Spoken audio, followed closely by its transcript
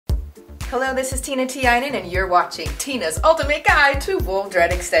Hello, this is Tina Tiainen and you're watching Tina's Ultimate Guide to Wool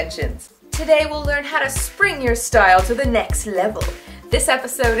Dread Extensions. Today we'll learn how to spring your style to the next level. This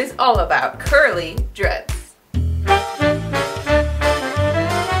episode is all about curly dreads.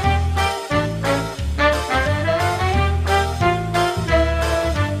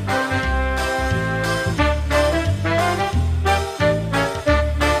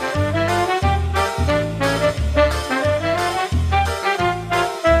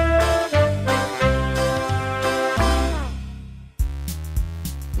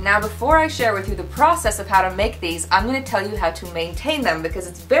 Now before I share with you the process of how to make these, I'm going to tell you how to maintain them because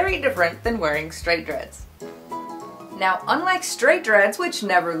it's very different than wearing straight dreads. Now unlike straight dreads, which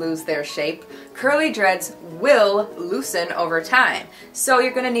never lose their shape, curly dreads will loosen over time, so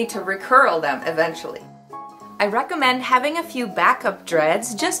you're going to need to recurl them eventually. I recommend having a few backup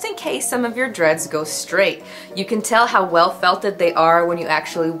dreads just in case some of your dreads go straight. You can tell how well felted they are when you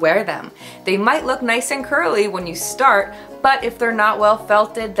actually wear them. They might look nice and curly when you start, but if they're not well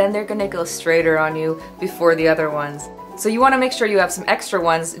felted, then they're gonna go straighter on you before the other ones. So you wanna make sure you have some extra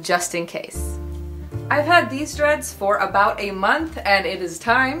ones just in case. I've had these dreads for about a month and it is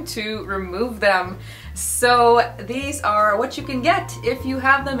time to remove them. So these are what you can get if you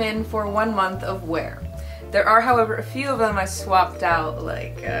have them in for 1 month of wear. There are, however, a few of them I swapped out,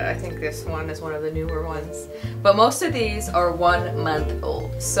 like I think this one is one of the newer ones. But most of these are 1 month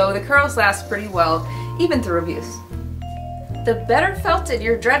old, so the curls last pretty well, even through abuse. The better felted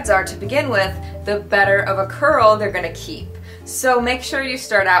your dreads are to begin with, the better of a curl they're gonna keep. So make sure you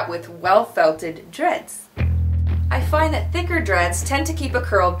start out with well felted dreads. I find that thicker dreads tend to keep a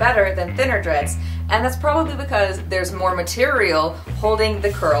curl better than thinner dreads, and that's probably because there's more material holding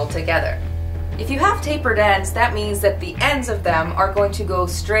the curl together. If you have tapered ends, that means that the ends of them are going to go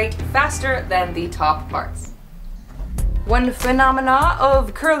straight faster than the top parts. One phenomena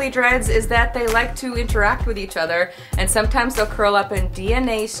of curly dreads is that they like to interact with each other, and sometimes they'll curl up in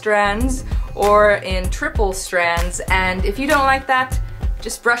DNA strands or in triple strands, and if you don't like that,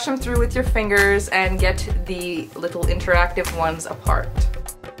 just brush them through with your fingers and get the little interactive ones apart.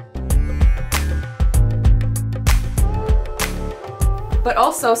 But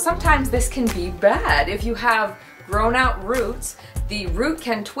also, sometimes this can be bad. If you have grown out roots, the root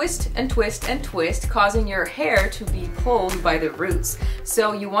can twist and twist and twist, causing your hair to be pulled by the roots.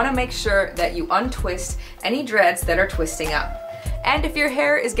 So you want to make sure that you untwist any dreads that are twisting up. And if your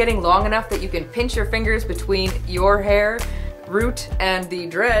hair is getting long enough that you can pinch your fingers between your hair root and the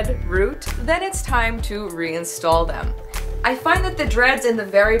dread root, then it's time to reinstall them. I find that the dreads in the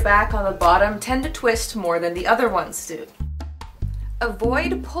very back on the bottom tend to twist more than the other ones do.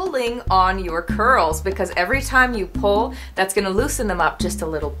 Avoid pulling on your curls because every time you pull, that's going to loosen them up just a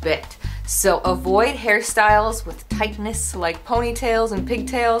little bit. So avoid hairstyles with tightness like ponytails and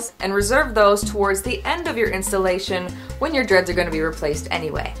pigtails and reserve those towards the end of your installation when your dreads are going to be replaced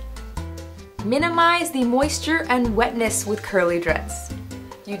anyway. Minimize the moisture and wetness with curly dreads.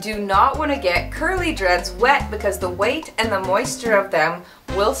 You do not want to get curly dreads wet because the weight and the moisture of them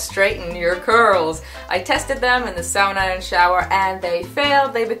will straighten your curls. I tested them in the sauna and shower and they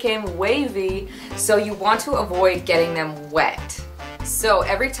failed. They became wavy, so you want to avoid getting them wet. So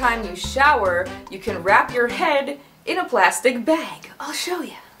every time you shower, you can wrap your head in a plastic bag. I'll show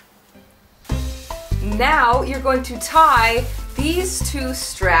you. Now you're going to tie these two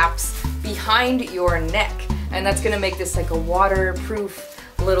straps behind your neck, and that's going to make this like a waterproof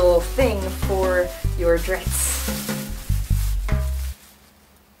little thing for your dreads.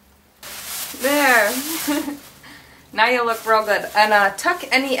 There! Now you look real good. And tuck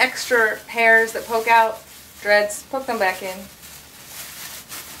any extra hairs that poke out, dreads, poke them back in.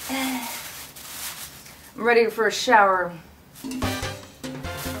 I'm ready for a shower.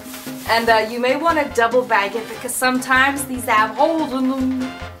 And you may want to double bag it because sometimes these have holes in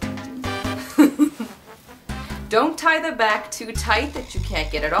them. Don't tie the back too tight that you can't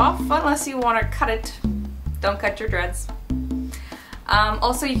get it off unless you want to cut it. Don't cut your dreads.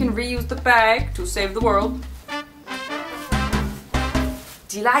 Also, you can reuse the bag to save the world.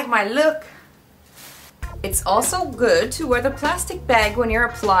 Do you like my look? It's also good to wear the plastic bag when you're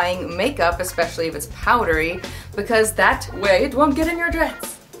applying makeup, especially if it's powdery, because that way it won't get in your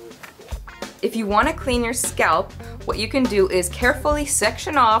dreads. If you want to clean your scalp, what you can do is carefully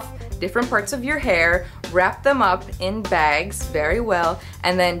section off different parts of your hair, wrap them up in bags very well,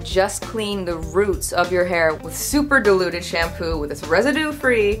 and then just clean the roots of your hair with super diluted shampoo with it's residue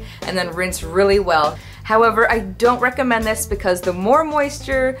free, and then rinse really well. However, I don't recommend this because the more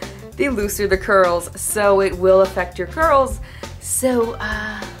moisture, the looser the curls, so it will affect your curls. So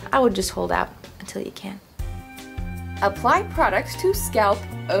I would just hold out until you can. Apply products to scalp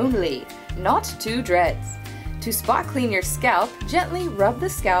only. not 2 dreads. To spot clean your scalp, gently rub the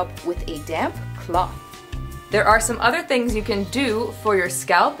scalp with a damp cloth. There are some other things you can do for your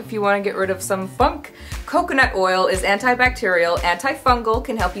scalp if you want to get rid of some funk. Coconut oil is antibacterial, antifungal,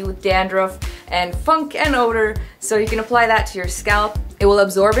 can help you with dandruff and funk and odor, so you can apply that to your scalp. It will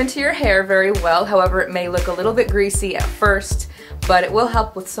absorb into your hair very well, however it may look a little bit greasy at first, but it will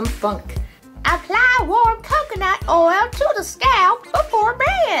help with some funk. Apply warm coconut oil to the scalp before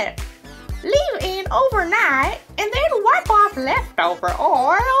bed. Leave in overnight and then wipe off leftover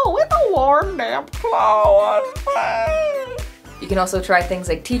oil with a warm, damp cloth. You can also try things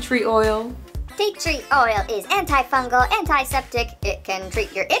like tea tree oil. Tea tree oil is antifungal, antiseptic. It can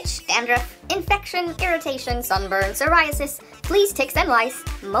treat your itch, dandruff, infection, irritation, sunburn, psoriasis, fleas, ticks and lice,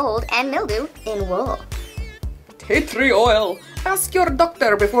 mold, and mildew in wool. Tea tree oil. Ask your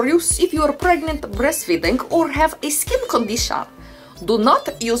doctor before use if you are pregnant, breastfeeding, or have a skin condition. Do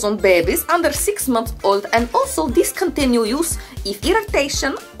not use on babies under 6 months old, and also discontinue use if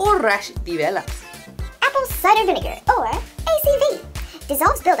irritation or rash develops. Apple cider vinegar, or ACV,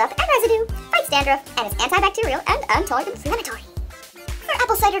 dissolves buildup and residue, fights dandruff, and is antibacterial and anti-inflammatory. For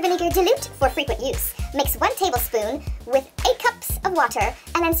apple cider vinegar, dilute for frequent use. Mix 1 tablespoon with 8 cups of water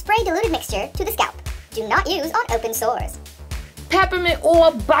and then spray diluted mixture to the scalp. Do not use on open sores. Peppermint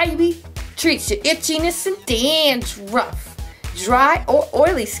oil, baby, treats your itchiness and dandruff. Dry or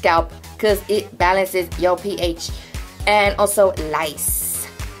oily scalp, because it balances your pH. And also lice.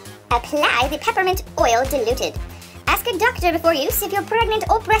 Apply the peppermint oil diluted. Ask a doctor before use if you're pregnant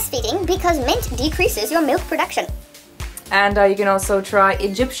or breastfeeding, because mint decreases your milk production. And you can also try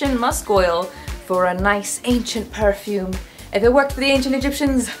Egyptian musk oil for a nice ancient perfume. If it worked for the ancient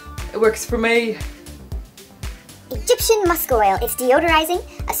Egyptians, it works for me. Egyptian musk oil is deodorizing,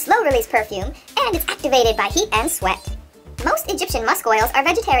 a slow-release perfume, and it's activated by heat and sweat. Most Egyptian musk oils are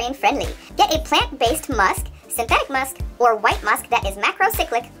vegetarian friendly. Get a plant-based musk, synthetic musk, or white musk that is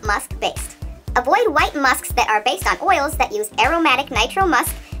macrocyclic musk based. Avoid white musks that are based on oils that use aromatic nitro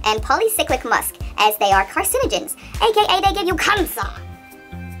musk and polycyclic musk, as they are carcinogens, aka they give you cancer.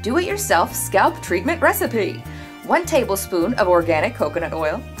 Do-it-yourself scalp treatment recipe. 1 tablespoon of organic coconut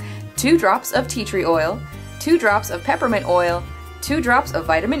oil, 2 drops of tea tree oil, 2 drops of peppermint oil, 2 drops of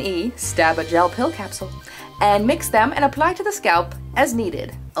vitamin E, stab a gel pill capsule, and mix them and apply to the scalp as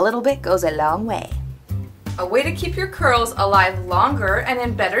needed. A little bit goes a long way. A way to keep your curls alive longer and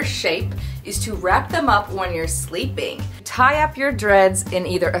in better shape is to wrap them up when you're sleeping. Tie up your dreads in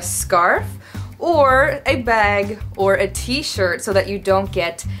either a scarf or a bag or a t-shirt so that you don't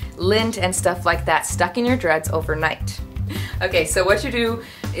get lint and stuff like that stuck in your dreads overnight. Okay, so what you do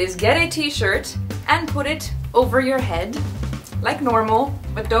is get a t-shirt and put it over your head like normal,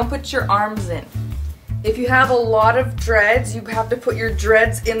 but don't put your arms in. If you have a lot of dreads, you have to put your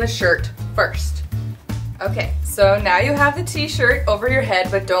dreads in the shirt first. Okay, so now you have the t-shirt over your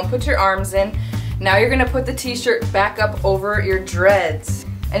head, but don't put your arms in. Now you're gonna put the t-shirt back up over your dreads.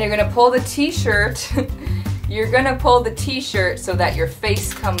 And you're gonna pull the t-shirt, you're gonna pull the t-shirt so that your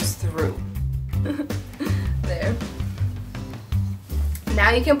face comes through. There. Now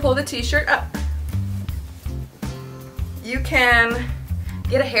you can pull the t-shirt up. You can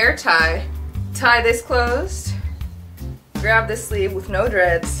get a hair tie. Tie this closed, grab the sleeve with no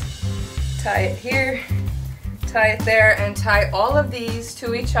dreads, tie it here, tie it there, and tie all of these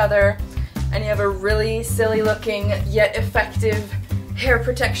to each other, and you have a really silly looking yet effective hair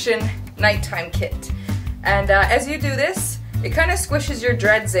protection nighttime kit. And as you do this, it kind of squishes your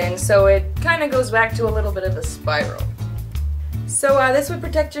dreads in, so it kind of goes back to a little bit of a spiral. So this would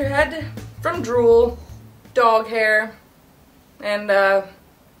protect your head from drool, dog hair, and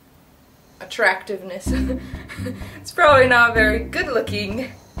attractiveness. It's probably not very good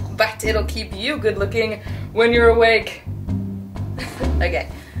looking, but it'll keep you good looking when you're awake. Okay,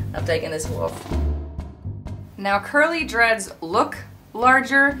 I'm taking this off. Now curly dreads look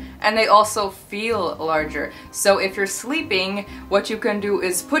larger and they also feel larger. So if you're sleeping, what you can do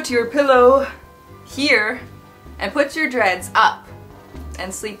is put your pillow here and put your dreads up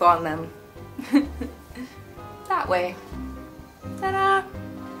and sleep on them. That way. Ta-da!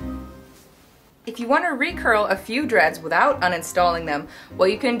 If you want to recurl a few dreads without uninstalling them,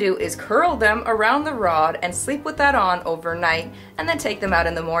 what you can do is curl them around the rod and sleep with that on overnight and then take them out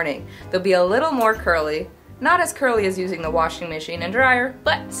in the morning. They'll be a little more curly, not as curly as using the washing machine and dryer,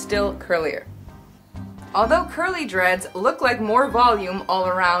 but still curlier. Although curly dreads look like more volume all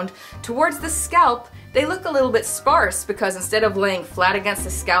around, towards the scalp they look a little bit sparse because instead of laying flat against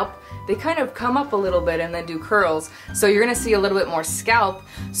the scalp, they kind of come up a little bit and then do curls. So you're gonna see a little bit more scalp.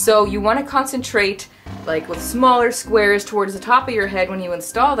 So you wanna concentrate like with smaller squares towards the top of your head when you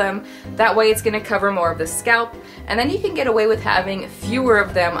install them. That way it's gonna cover more of the scalp. And then you can get away with having fewer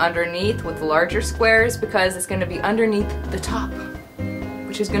of them underneath with larger squares because it's gonna be underneath the top,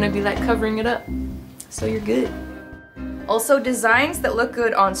 which is gonna be like covering it up. So you're good. Also, designs that look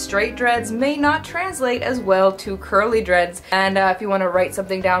good on straight dreads may not translate as well to curly dreads. And if you want to write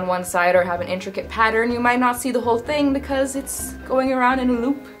something down one side or have an intricate pattern, you might not see the whole thing because it's going around in a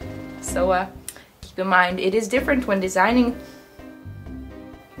loop. So keep in mind, it is different when designing.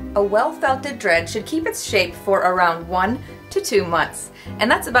 A well-felted dread should keep its shape for around 1 to 2 months. And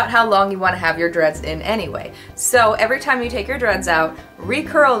that's about how long you want to have your dreads in anyway. So every time you take your dreads out,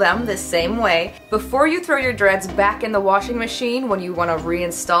 recurl them the same way. Before you throw your dreads back in the washing machine when you want to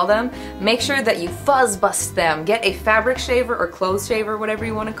reinstall them, make sure that you fuzz bust them. Get a fabric shaver or clothes shaver, whatever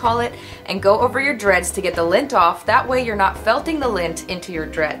you want to call it, and go over your dreads to get the lint off. That way you're not felting the lint into your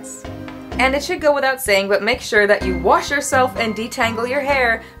dreads. And it should go without saying, but make sure that you wash yourself and detangle your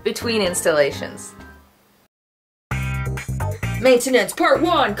hair between installations. Maintenance Part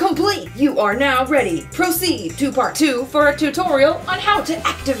 1 complete! You are now ready. Proceed to Part 2 for a tutorial on how to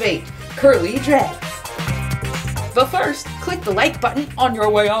activate curly dreads. But first, click the like button on your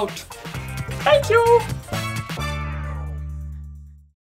way out. Thank you.